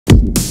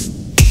Hello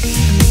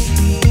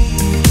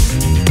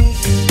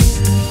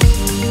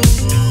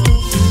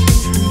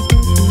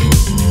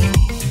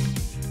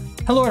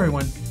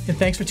everyone, and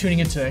thanks for tuning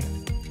in today.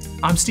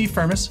 I'm Steve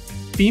Firmus,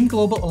 Veeam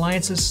Global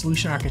Alliance's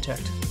Solution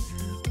Architect.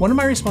 One of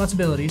my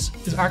responsibilities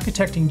is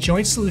architecting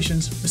joint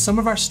solutions with some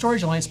of our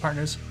storage alliance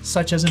partners,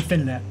 such as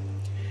Infinidat.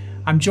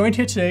 I'm joined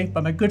here today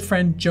by my good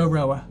friend, Joe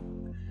Roa.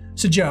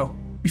 So Joe,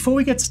 before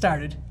we get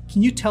started,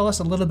 can you tell us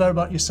a little bit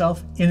about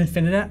yourself and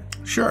Infinidat?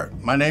 Sure.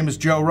 My name is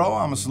Joe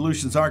Roa. I'm a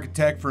solutions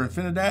architect for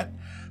Infinidat,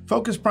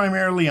 focused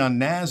primarily on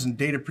NAS and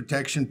data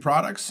protection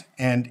products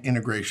and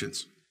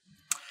integrations.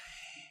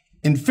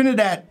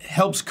 Infinidat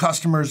helps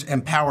customers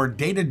empower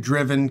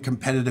data-driven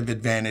competitive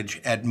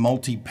advantage at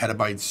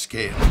multi-petabyte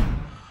scale.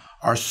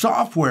 Our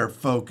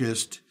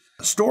software-focused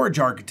storage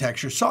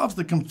architecture solves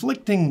the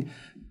conflicting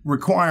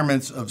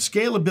requirements of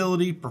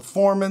scalability,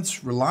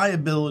 performance,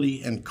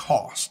 reliability, and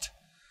cost.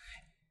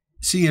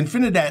 See,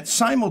 Infinidat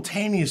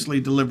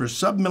simultaneously delivers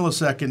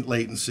sub-millisecond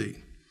latency,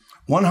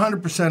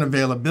 100%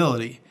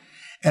 availability,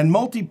 and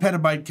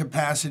multi-petabyte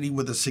capacity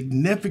with a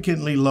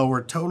significantly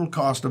lower total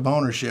cost of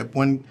ownership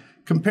when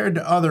compared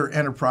to other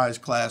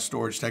enterprise-class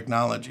storage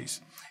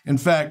technologies. In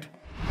fact,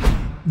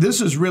 this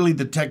is really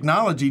the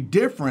technology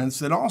difference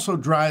that also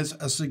drives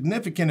a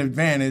significant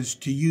advantage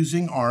to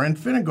using our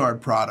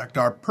InfiniGuard product,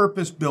 our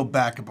purpose-built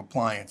backup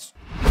appliance,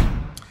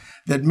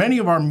 that many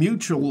of our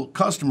mutual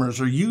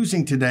customers are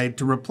using today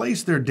to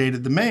replace their data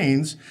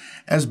domains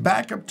as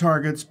backup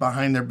targets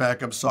behind their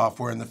backup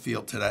software in the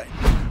field today.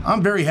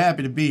 I'm very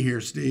happy to be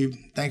here, Steve.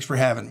 Thanks for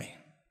having me.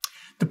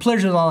 The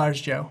pleasure is all ours,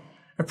 Joe.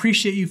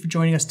 Appreciate you for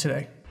joining us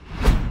today.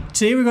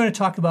 Today we're going to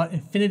talk about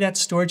Infinidat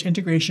storage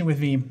integration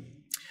with Veeam.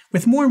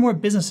 With more and more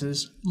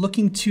businesses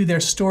looking to their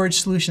storage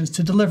solutions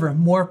to deliver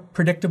more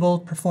predictable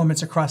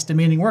performance across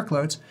demanding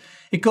workloads,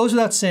 it goes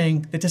without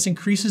saying that this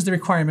increases the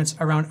requirements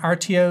around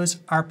RTOs,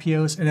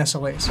 RPOs, and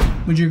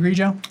SLAs. Would you agree,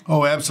 Joe?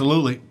 Oh,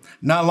 absolutely.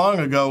 Not long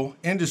ago,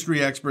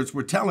 industry experts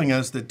were telling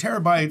us that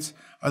terabytes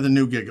are the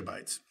new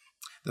gigabytes.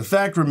 The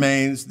fact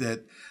remains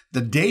that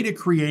the data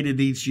created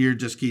each year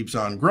just keeps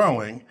on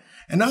growing,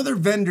 and other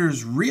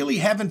vendors really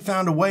haven't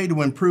found a way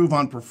to improve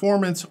on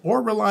performance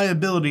or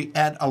reliability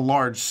at a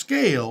large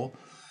scale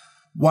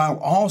while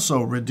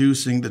also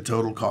reducing the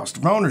total cost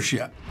of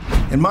ownership.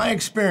 In my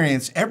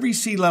experience, every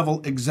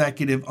C-level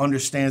executive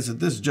understands that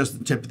this is just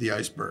the tip of the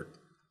iceberg.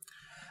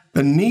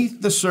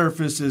 Beneath the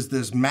surface is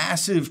this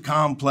massive,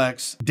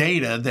 complex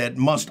data that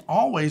must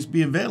always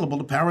be available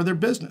to power their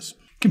business.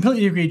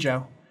 Completely agree,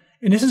 Joe.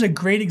 And this is a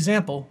great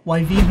example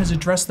why Veeam has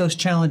addressed those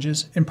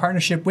challenges in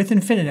partnership with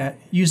Infinidat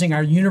using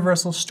our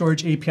Universal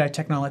Storage API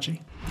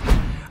technology.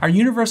 Our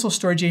Universal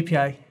Storage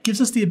API gives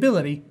us the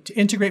ability to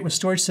integrate with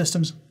storage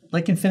systems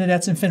like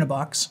Infinidat's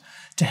InfiniBox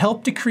to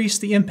help decrease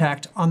the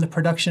impact on the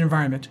production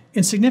environment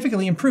and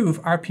significantly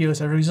improve RPOs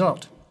as a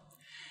result.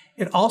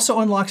 It also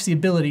unlocks the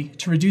ability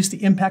to reduce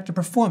the impact of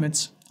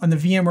performance on the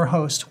VMware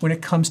host when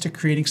it comes to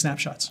creating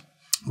snapshots.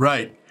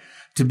 Right.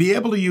 To be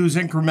able to use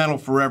incremental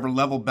forever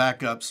level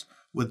backups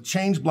with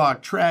change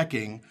block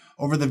tracking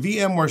over the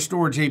VMware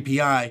Storage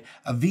API,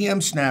 a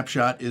VM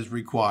snapshot is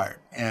required.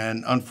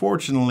 And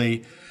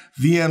unfortunately,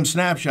 VM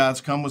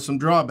snapshots come with some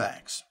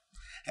drawbacks,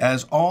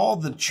 as all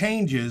the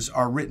changes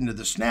are written to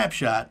the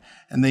snapshot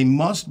and they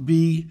must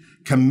be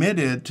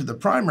committed to the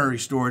primary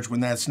storage when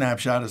that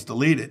snapshot is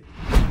deleted.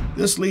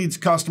 This leads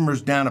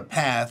customers down a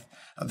path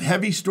of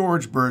heavy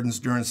storage burdens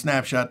during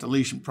snapshot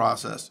deletion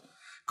process,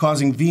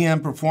 causing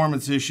VM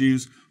performance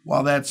issues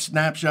while that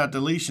snapshot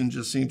deletion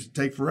just seems to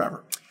take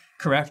forever.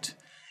 Correct.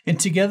 And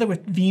together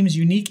with Veeam's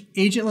unique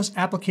agentless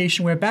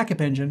applicationware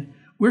backup engine,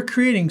 we're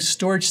creating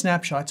storage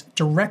snapshots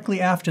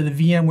directly after the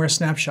VMware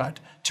snapshot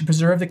to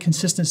preserve the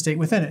consistent state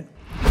within it.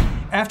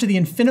 After the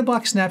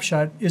InfiniBox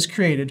snapshot is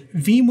created,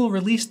 Veeam will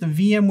release the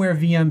VMware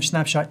VM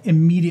snapshot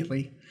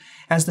immediately.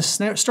 As the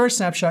storage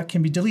snapshot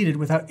can be deleted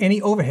without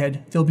any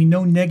overhead, there'll be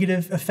no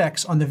negative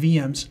effects on the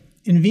VMs.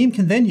 And Veeam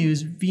can then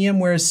use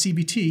VMware's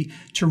CBT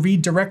to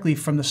read directly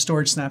from the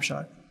storage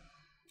snapshot.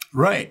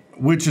 Right,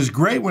 which is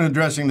great when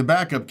addressing the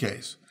backup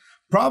case.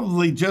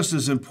 Probably just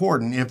as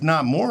important, if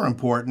not more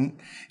important,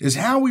 is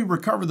how we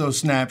recover those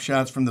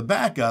snapshots from the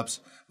backups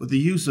with the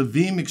use of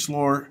Veeam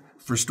Explorer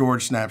for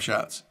storage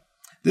snapshots.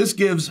 This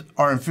gives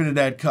our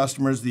Infinidat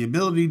customers the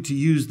ability to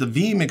use the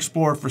Veeam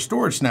Explorer for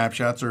storage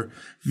snapshots, or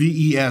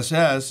VESS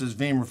as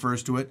Veeam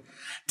refers to it,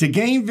 to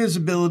gain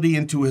visibility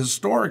into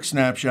historic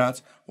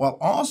snapshots while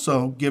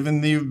also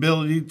giving the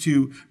ability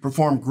to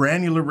perform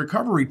granular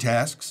recovery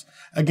tasks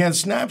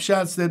against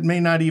snapshots that may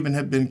not even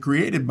have been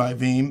created by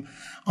Veeam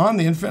on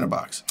the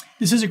InfiniBox.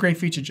 This is a great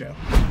feature, Joe.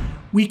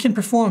 We can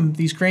perform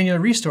these granular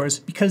restores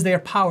because they are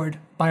powered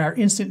by our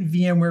instant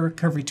VMware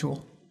recovery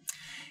tool.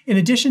 In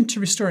addition to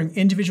restoring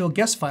individual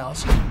guest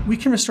files, we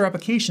can restore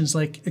applications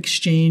like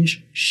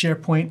Exchange,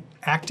 SharePoint,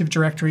 Active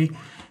Directory,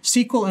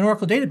 SQL, and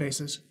Oracle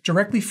databases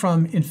directly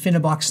from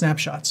InfiniBox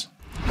snapshots.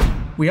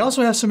 We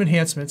also have some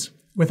enhancements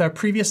with our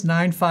previous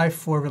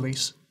 9.5.4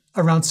 release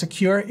around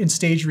secure and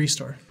staged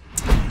restore,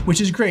 which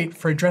is great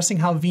for addressing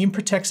how Veeam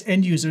protects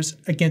end users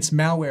against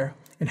malware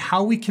and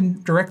how we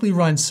can directly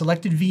run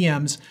selected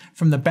VMs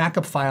from the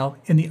backup file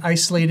in the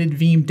isolated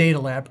Veeam data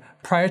lab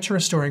prior to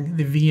restoring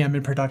the VM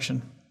in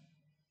production.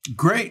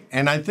 Great,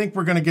 and I think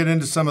we're going to get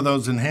into some of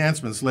those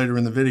enhancements later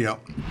in the video.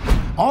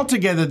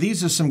 Altogether,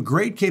 these are some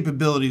great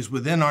capabilities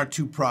within our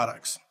two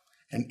products.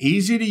 An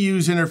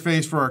easy-to-use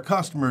interface for our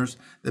customers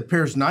that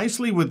pairs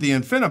nicely with the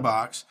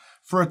InfiniBox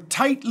for a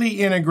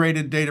tightly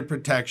integrated data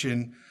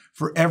protection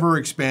for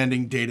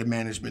ever-expanding data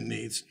management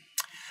needs.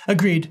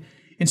 Agreed.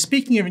 And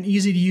speaking of an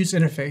easy-to-use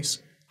interface,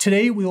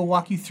 today we will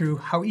walk you through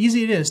how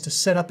easy it is to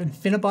set up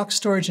InfiniBox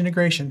storage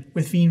integration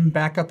with Veeam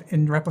Backup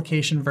and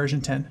Replication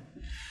version 10.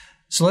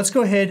 So let's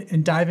go ahead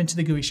and dive into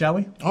the GUI, shall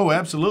we? Oh,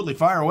 absolutely.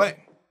 Fire away.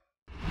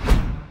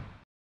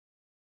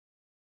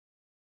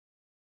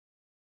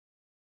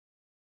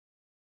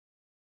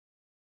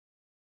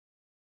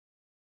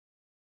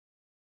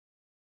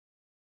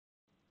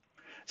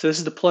 So this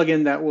is the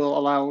plugin that will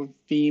allow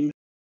Veeam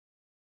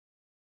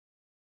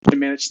to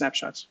manage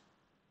snapshots.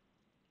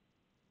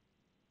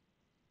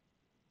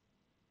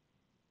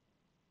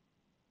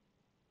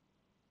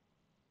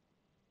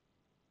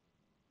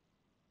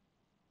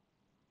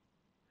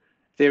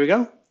 There we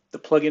go. The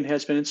plugin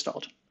has been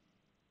installed.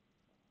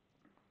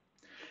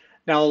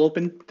 Now I'll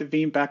open the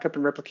Veeam Backup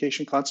and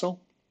Replication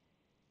console.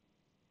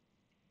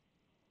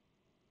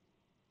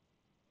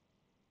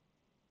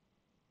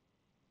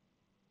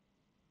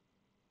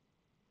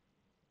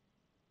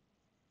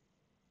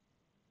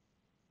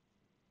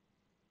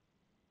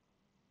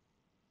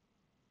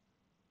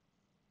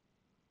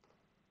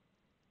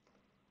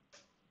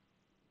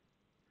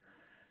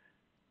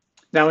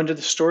 Now under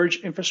the Storage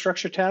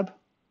Infrastructure tab,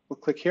 we'll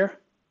click here,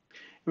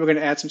 and we're going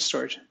to add some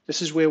storage.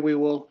 This is where we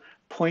will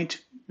point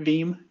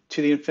Veeam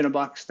to the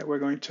InfiniBox that we're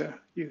going to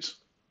use.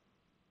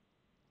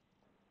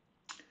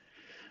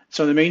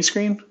 So on the main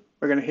screen,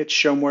 we're going to hit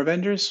Show More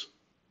Vendors.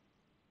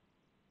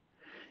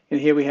 And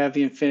here we have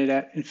the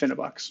Infinidat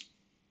InfiniBox.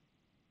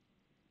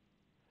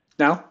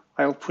 Now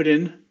I will put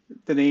in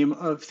the name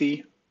of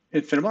the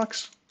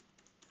InfiniBox.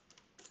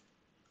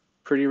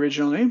 Pretty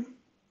original name.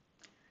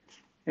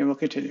 And we'll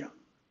continue.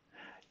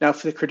 Now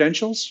for the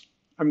credentials,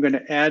 I'm going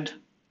to add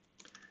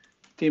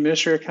the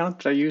administrator account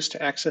that I use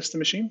to access the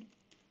machine.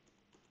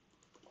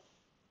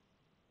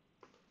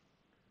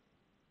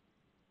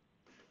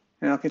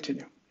 And I'll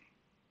continue.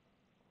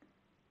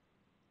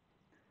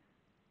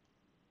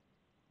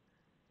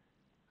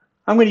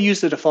 I'm going to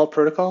use the default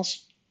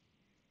protocols.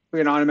 We're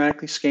going to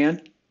automatically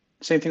scan.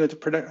 Same thing with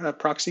the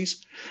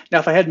proxies. Now,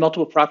 if I had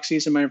multiple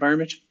proxies in my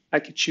environment, I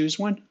could choose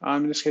one.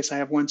 In this case, I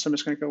have one, so I'm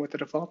just going to go with the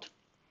default.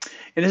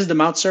 And this is the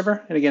mount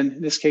server. And again,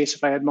 in this case,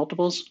 if I had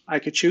multiples, I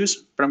could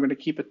choose, but I'm going to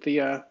keep it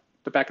the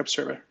backup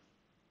server.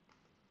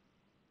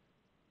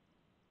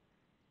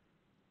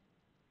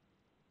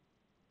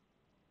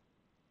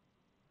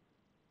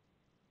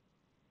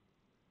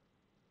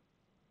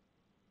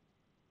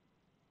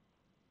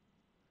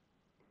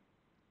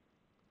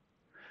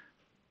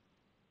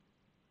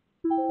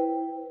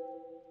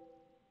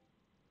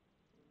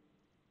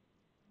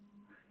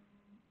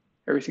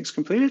 Everything's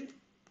completed.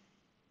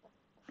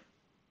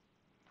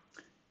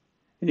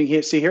 And you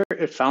can see here,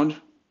 it found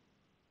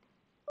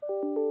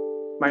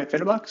my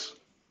InfiniBox.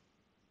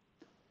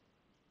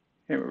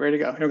 And we're ready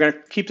to go. And we're going to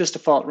keep this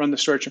default, run the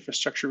storage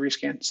infrastructure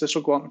rescan. So this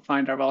will go out and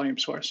find our volume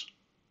source.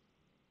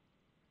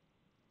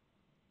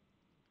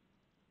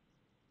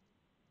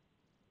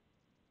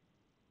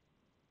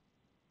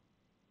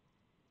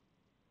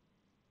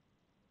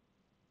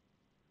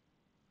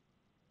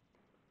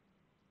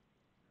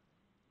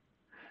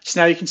 So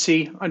now you can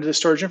see under the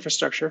storage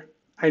infrastructure,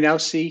 I now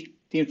see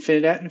the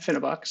Infinidat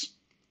InfiniBox.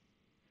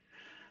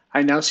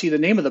 I now see the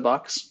name of the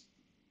box.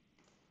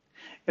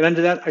 And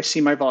under that, I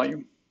see my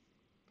volume.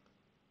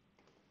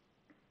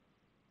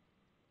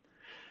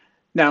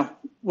 Now,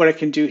 what I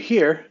can do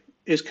here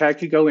is I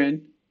could go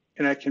in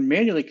and I can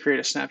manually create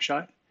a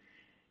snapshot.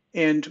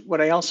 And what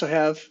I also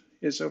have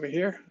is over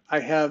here, I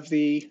have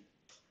the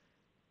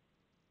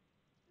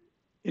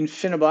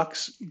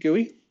InfiniBox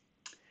GUI.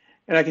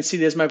 And I can see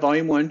there's my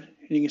volume 1, and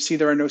you can see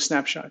there are no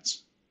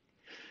snapshots.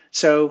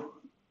 So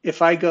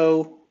if I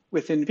go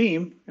within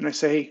Veeam and I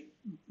say,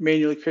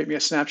 manually create me a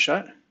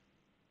snapshot,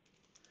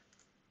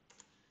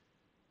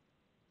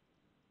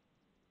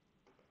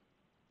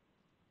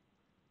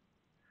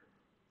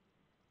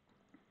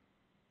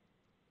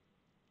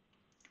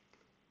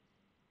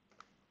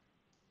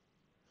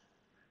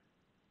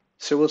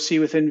 so we'll see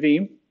within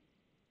Veeam,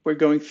 we're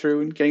going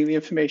through and getting the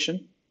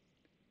information.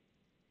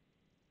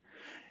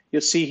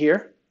 You'll see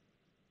here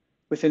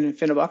within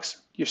InfiniBox,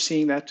 you're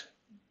seeing that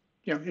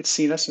it's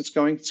seen us,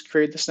 it's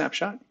created the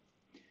snapshot.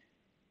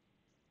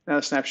 Now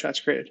the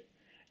snapshot's created.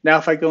 Now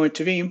if I go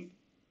into Veeam,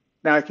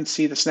 now I can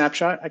see the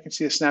snapshot. I can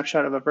see the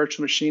snapshot of a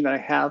virtual machine that I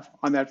have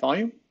on that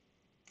volume.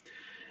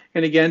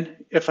 And again,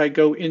 if I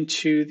go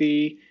into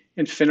the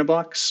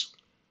InfiniBox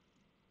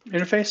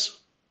interface,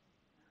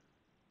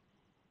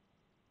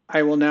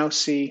 I will now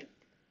see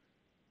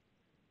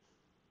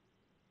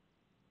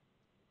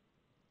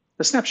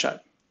the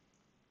snapshot.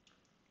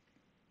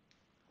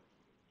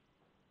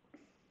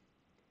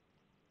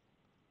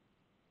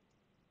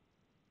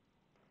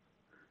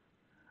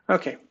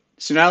 Okay,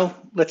 so now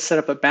let's set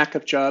up a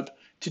backup job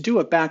to do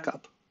a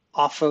backup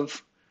off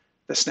of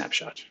the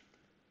snapshot.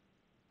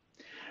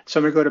 So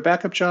I'm going to go to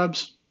backup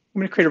jobs.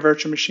 I'm going to create a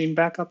virtual machine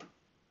backup.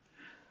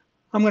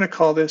 I'm going to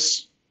call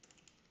this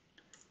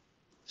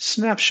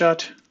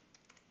snapshot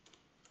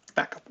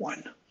backup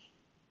 1.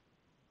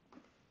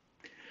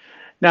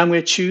 Now I'm going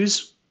to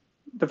choose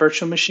the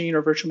virtual machine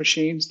or virtual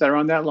machines that are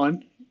on that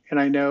LUN, and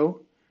I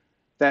know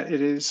that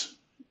it is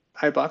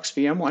iBox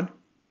VM1.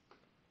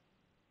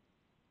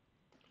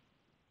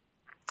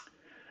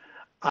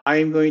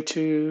 I'm going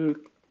to,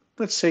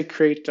 let's say,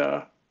 create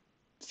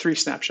 3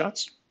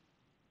 snapshots.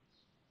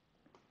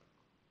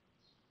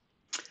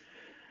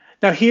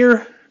 Now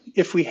here,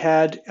 if we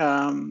had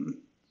an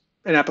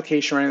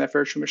application running that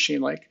virtual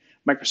machine like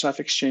Microsoft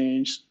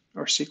Exchange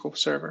or SQL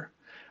Server,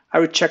 I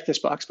would check this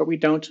box, but we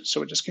don't, so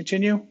we'll just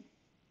continue.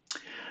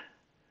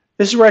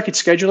 This is where I could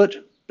schedule it,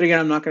 but again,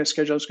 I'm not going to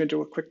schedule. I'm just going to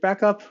do a quick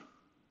backup,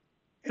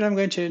 and I'm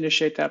going to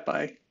initiate that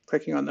by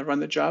clicking on the Run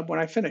the Job when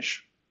I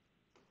finish.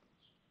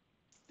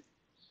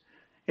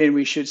 And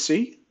we should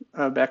see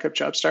a backup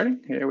job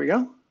starting. Here we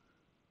go.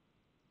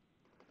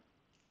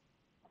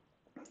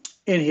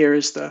 And here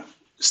is the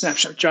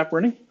snapshot job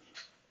running.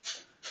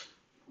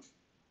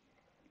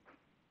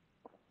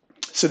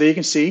 So there you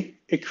can see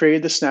it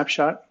created the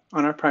snapshot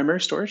on our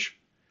primary storage.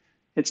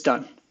 It's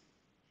done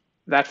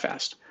that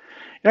fast.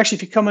 And actually,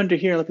 if you come under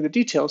here and look at the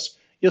details,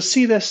 you'll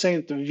see this saying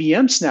that the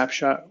VM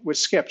snapshot was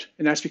skipped.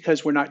 And that's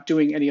because we're not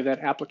doing any of that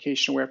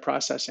application-aware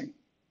processing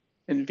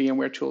in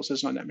VMware Tools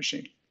isn't on that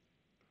machine.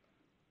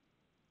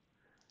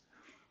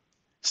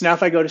 So now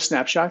if I go to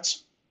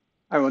snapshots,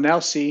 I will now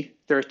see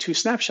there are 2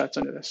 snapshots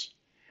under this.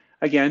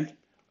 Again,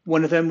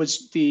 one of them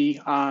was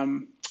the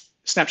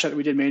snapshot that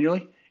we did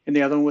manually, and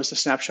the other one was the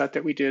snapshot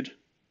that we did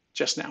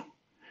just now.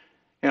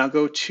 And I'll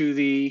go to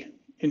the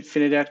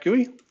Infinidat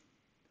GUI,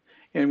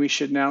 and we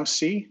should now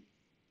see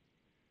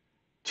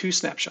 2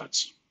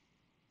 snapshots.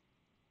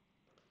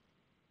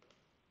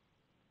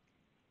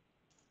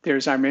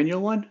 There's our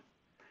manual one,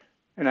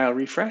 and I'll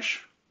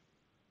refresh.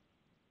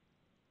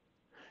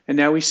 And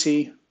now we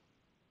see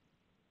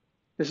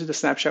this is the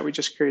snapshot we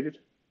just created.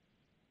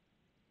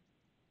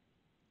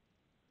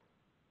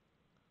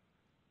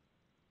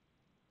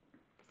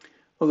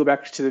 We'll go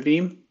back to the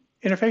Veeam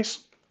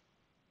interface.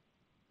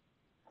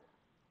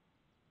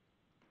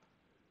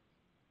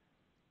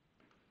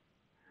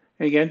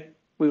 And again,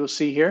 we will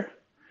see here.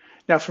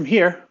 Now from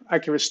here, I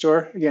can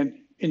restore,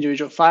 again,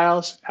 individual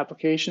files,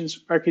 applications,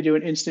 or I could do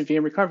an instant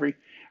VM recovery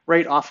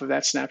right off of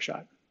that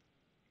snapshot.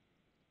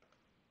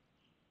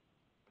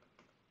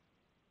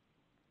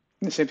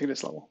 And the same thing at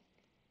this level.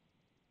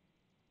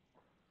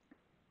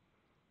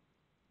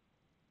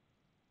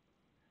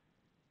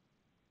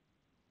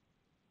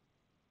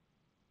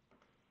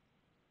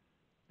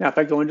 Now, if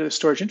I go into the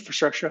storage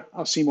infrastructure,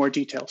 I'll see more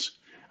details.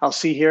 I'll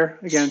see here,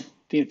 again,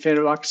 the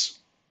InfiniBox,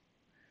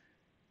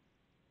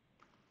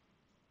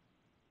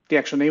 the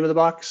actual name of the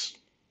box,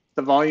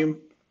 the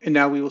volume, and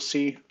now we will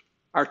see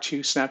our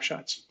 2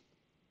 snapshots.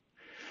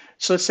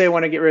 So let's say I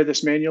want to get rid of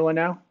this manual one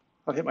now.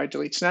 I'll hit my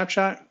delete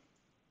snapshot.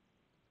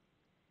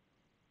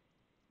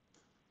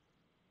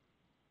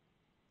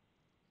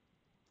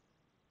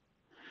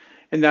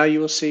 And now you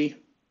will see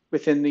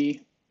within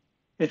the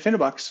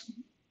InfiniBox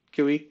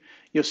GUI,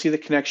 you'll see the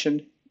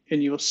connection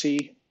and you will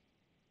see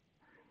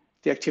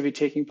the activity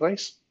taking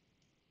place.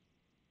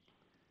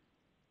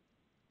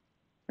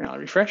 And I'll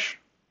refresh.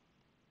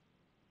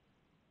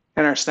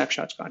 And our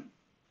snapshot's gone.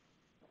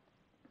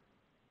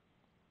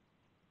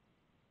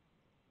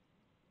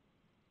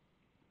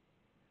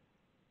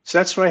 So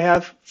that's what I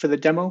have for the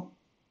demo.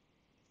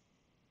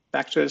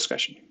 Back to the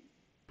discussion.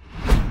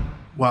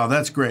 Wow,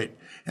 that's great.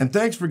 And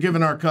thanks for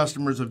giving our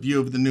customers a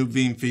view of the new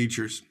Veeam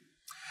features.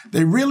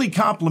 They really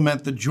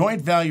complement the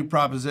joint value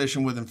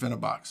proposition with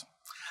InfiniBox.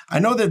 I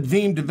know that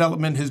Veeam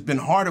development has been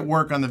hard at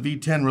work on the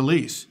V10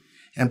 release,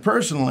 and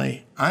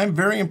personally, I'm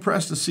very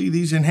impressed to see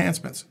these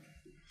enhancements.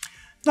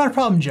 Not a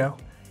problem, Joe,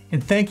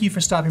 and thank you for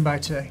stopping by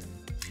today.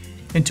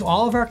 And to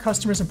all of our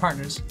customers and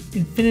partners,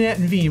 Infinidat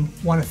and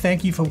Veeam want to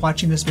thank you for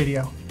watching this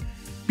video.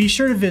 Be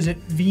sure to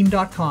visit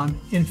veeam.com,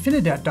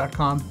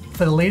 infinidat.com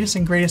for the latest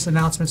and greatest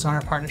announcements on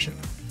our partnership.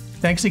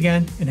 Thanks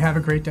again, and have a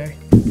great day.